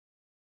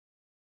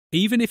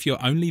Even if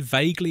you're only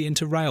vaguely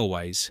into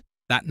railways,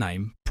 that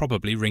name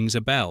probably rings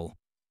a bell.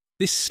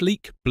 This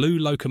sleek blue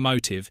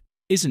locomotive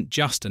isn't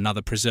just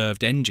another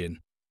preserved engine.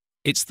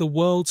 It's the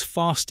world's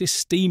fastest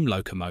steam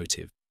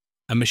locomotive,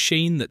 a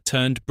machine that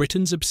turned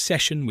Britain's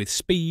obsession with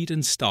speed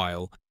and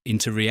style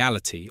into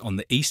reality on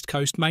the East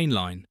Coast Main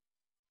Line.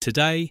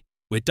 Today,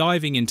 we're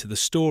diving into the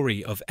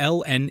story of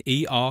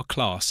LNER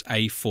Class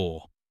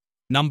A4,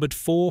 numbered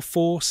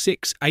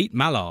 4468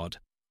 Mallard,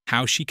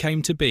 how she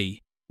came to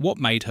be, what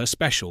made her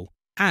special,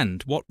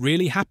 and what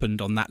really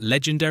happened on that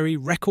legendary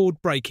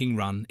record-breaking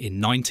run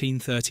in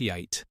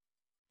 1938.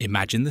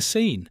 Imagine the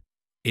scene.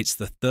 It's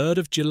the 3rd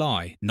of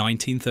July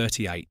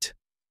 1938.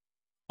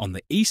 On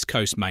the East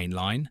Coast Main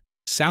Line,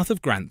 south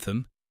of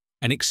Grantham,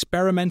 an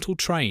experimental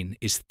train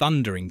is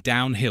thundering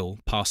downhill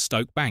past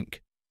Stoke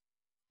Bank.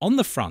 On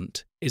the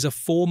front is a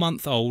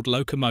 4-month-old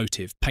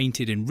locomotive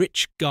painted in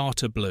rich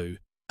garter blue,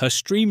 her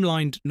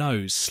streamlined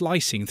nose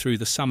slicing through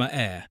the summer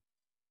air.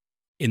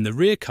 In the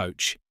rear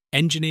coach,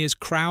 engineers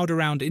crowd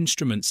around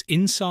instruments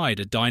inside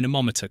a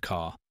dynamometer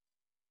car.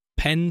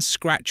 Pens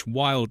scratch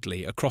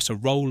wildly across a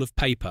roll of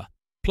paper,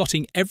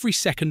 plotting every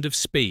second of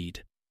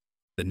speed.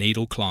 The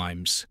needle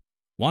climbs.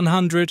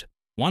 100,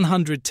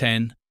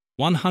 110,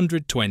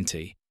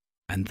 120,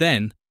 and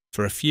then,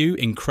 for a few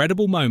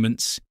incredible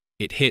moments,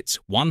 it hits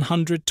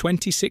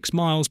 126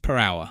 miles per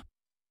hour,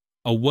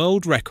 a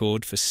world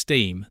record for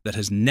steam that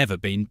has never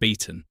been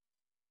beaten.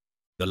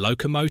 The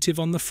locomotive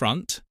on the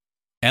front,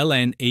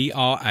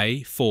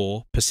 LNERA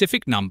 4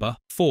 Pacific number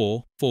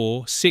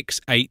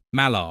 4468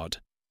 Mallard.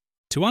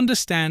 To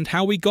understand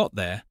how we got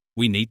there,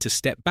 we need to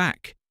step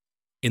back.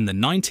 In the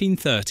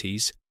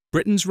 1930s,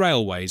 Britain's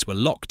railways were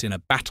locked in a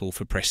battle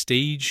for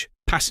prestige,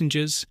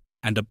 passengers,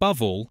 and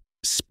above all,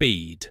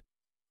 speed.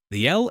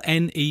 The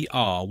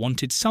LNER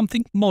wanted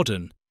something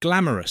modern,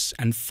 glamorous,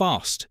 and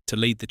fast to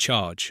lead the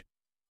charge.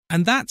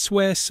 And that's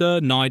where Sir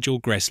Nigel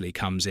Gresley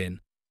comes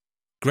in.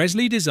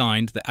 Gresley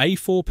designed the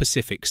A4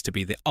 Pacifics to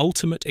be the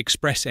ultimate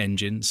express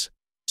engines,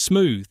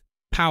 smooth,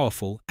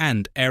 powerful,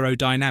 and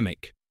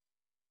aerodynamic.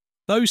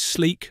 Those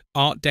sleek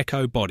Art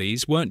Deco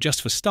bodies weren't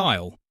just for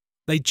style.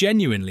 They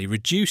genuinely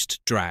reduced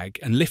drag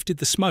and lifted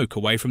the smoke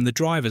away from the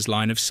driver's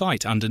line of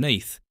sight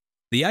underneath.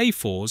 The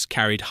A4s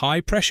carried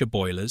high-pressure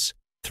boilers,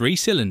 3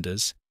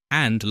 cylinders,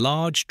 and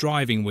large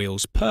driving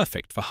wheels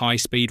perfect for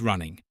high-speed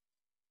running.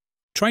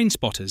 Train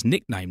spotters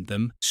nicknamed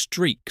them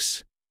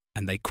Streaks,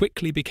 and they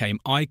quickly became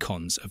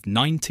icons of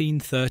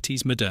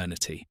 1930s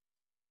modernity.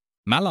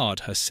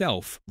 Mallard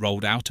herself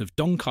rolled out of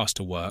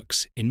Doncaster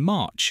Works in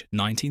March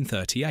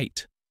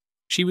 1938.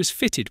 She was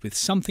fitted with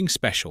something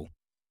special,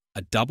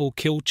 a double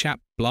kill-chap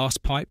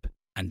blast pipe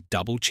and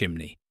double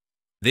chimney.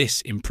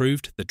 This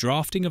improved the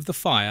drafting of the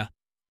fire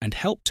and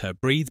helped her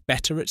breathe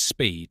better at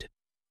speed.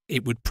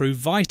 It would prove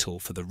vital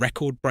for the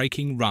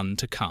record-breaking run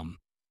to come.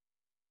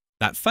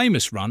 That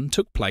famous run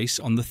took place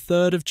on the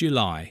 3rd of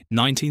July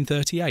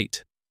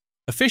 1938.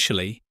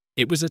 Officially,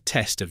 it was a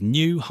test of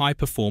new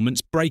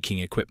high-performance braking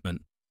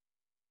equipment.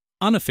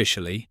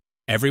 Unofficially,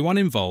 everyone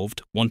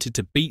involved wanted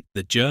to beat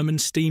the German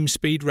steam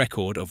speed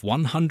record of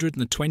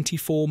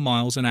 124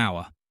 miles an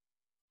hour.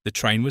 The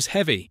train was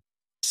heavy,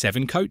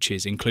 7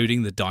 coaches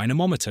including the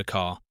dynamometer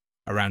car,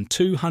 around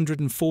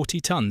 240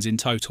 tons in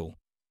total.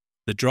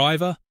 The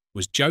driver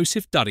was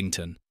Joseph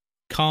Duddington,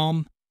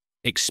 calm,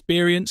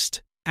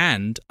 experienced,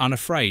 and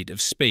unafraid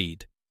of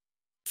speed.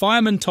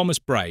 Fireman Thomas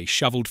Bray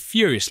shovelled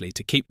furiously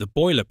to keep the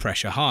boiler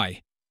pressure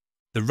high.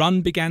 The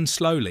run began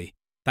slowly,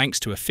 thanks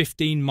to a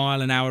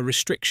 15-mile-an-hour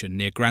restriction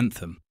near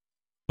Grantham.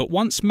 But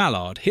once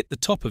Mallard hit the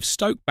top of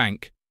Stoke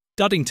Bank,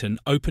 Duddington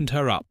opened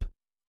her up.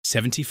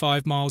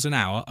 75 miles an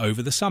hour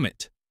over the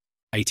summit.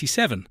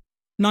 87,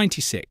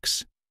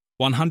 96,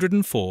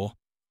 104,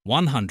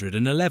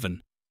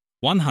 111,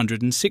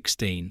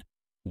 116,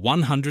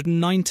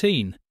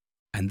 119,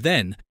 and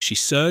then she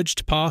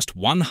surged past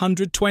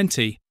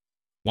 120,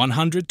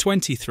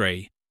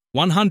 123,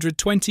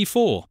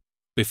 124,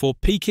 before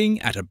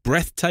peaking at a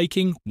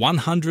breathtaking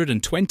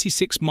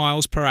 126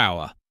 miles per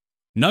hour.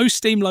 No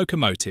steam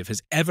locomotive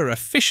has ever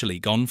officially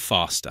gone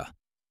faster.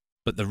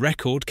 But the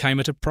record came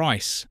at a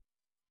price.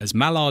 As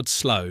Mallard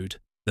slowed,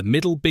 the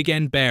middle big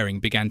end bearing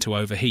began to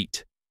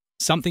overheat,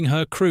 something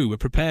her crew were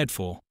prepared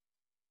for.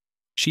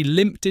 She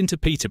limped into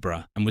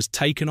Peterborough and was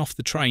taken off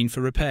the train for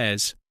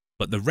repairs,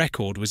 but the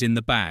record was in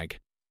the bag.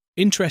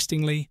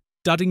 Interestingly,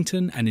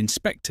 Duddington and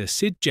Inspector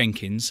Sid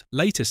Jenkins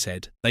later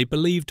said they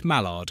believed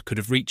Mallard could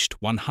have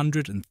reached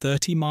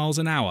 130 miles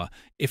an hour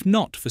if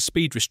not for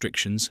speed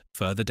restrictions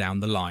further down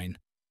the line.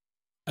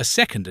 A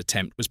second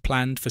attempt was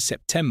planned for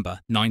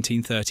September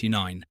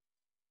 1939.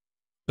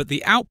 But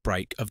the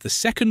outbreak of the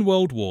Second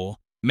World War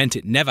meant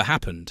it never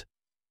happened.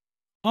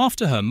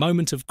 After her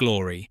moment of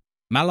glory,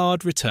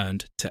 Mallard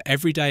returned to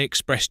everyday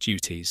express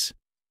duties.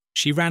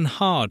 She ran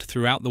hard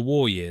throughout the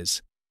war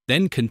years,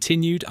 then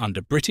continued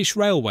under British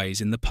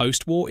Railways in the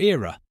post-war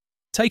era,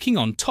 taking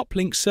on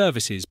top-link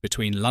services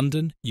between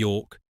London,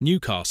 York,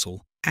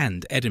 Newcastle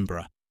and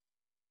Edinburgh.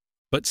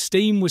 But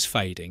steam was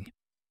fading.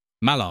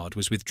 Mallard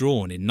was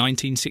withdrawn in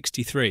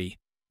 1963,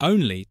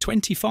 only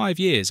 25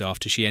 years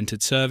after she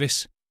entered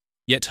service,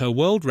 yet her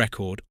world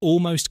record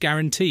almost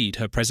guaranteed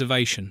her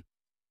preservation.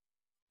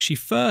 She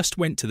first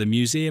went to the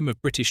Museum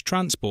of British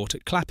Transport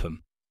at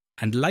Clapham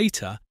and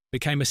later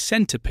became a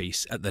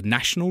centrepiece at the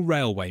National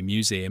Railway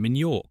Museum in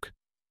York.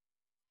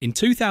 In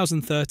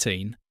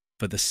 2013,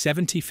 for the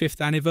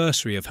 75th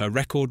anniversary of her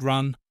record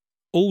run,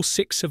 all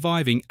 6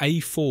 surviving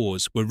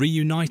A4s were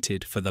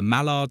reunited for the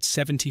Mallard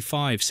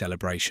 75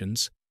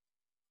 celebrations,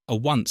 a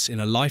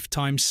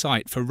once-in-a-lifetime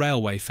sight for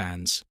railway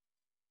fans.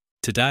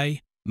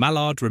 Today,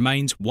 Mallard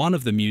remains one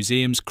of the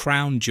museum's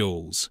crown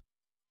jewels.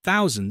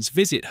 Thousands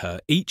visit her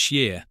each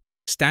year,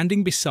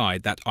 standing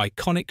beside that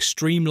iconic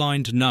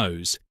streamlined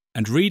nose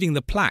and reading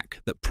the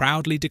plaque that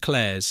proudly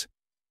declares,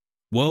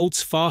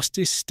 "World's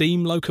fastest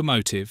steam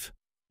locomotive,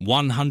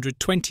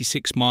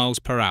 126 miles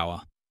per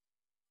hour."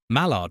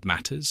 Mallard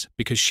matters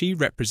because she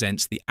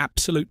represents the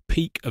absolute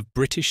peak of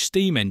British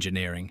steam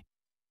engineering.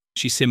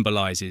 She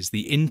symbolises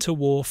the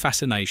interwar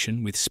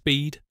fascination with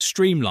speed,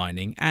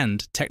 streamlining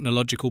and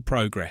technological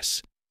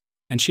progress.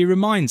 And she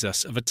reminds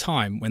us of a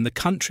time when the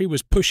country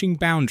was pushing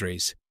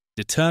boundaries,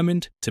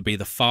 determined to be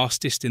the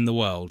fastest in the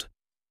world.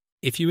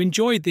 If you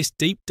enjoyed this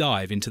deep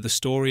dive into the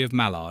story of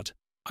Mallard,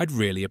 I'd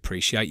really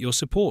appreciate your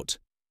support.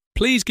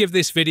 Please give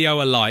this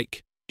video a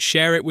like,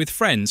 share it with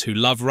friends who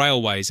love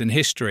railways and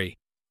history,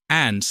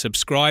 and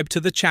subscribe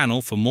to the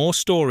channel for more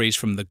stories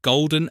from the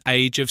golden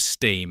age of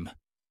steam.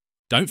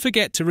 Don't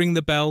forget to ring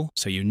the bell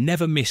so you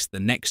never miss the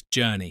next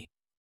journey.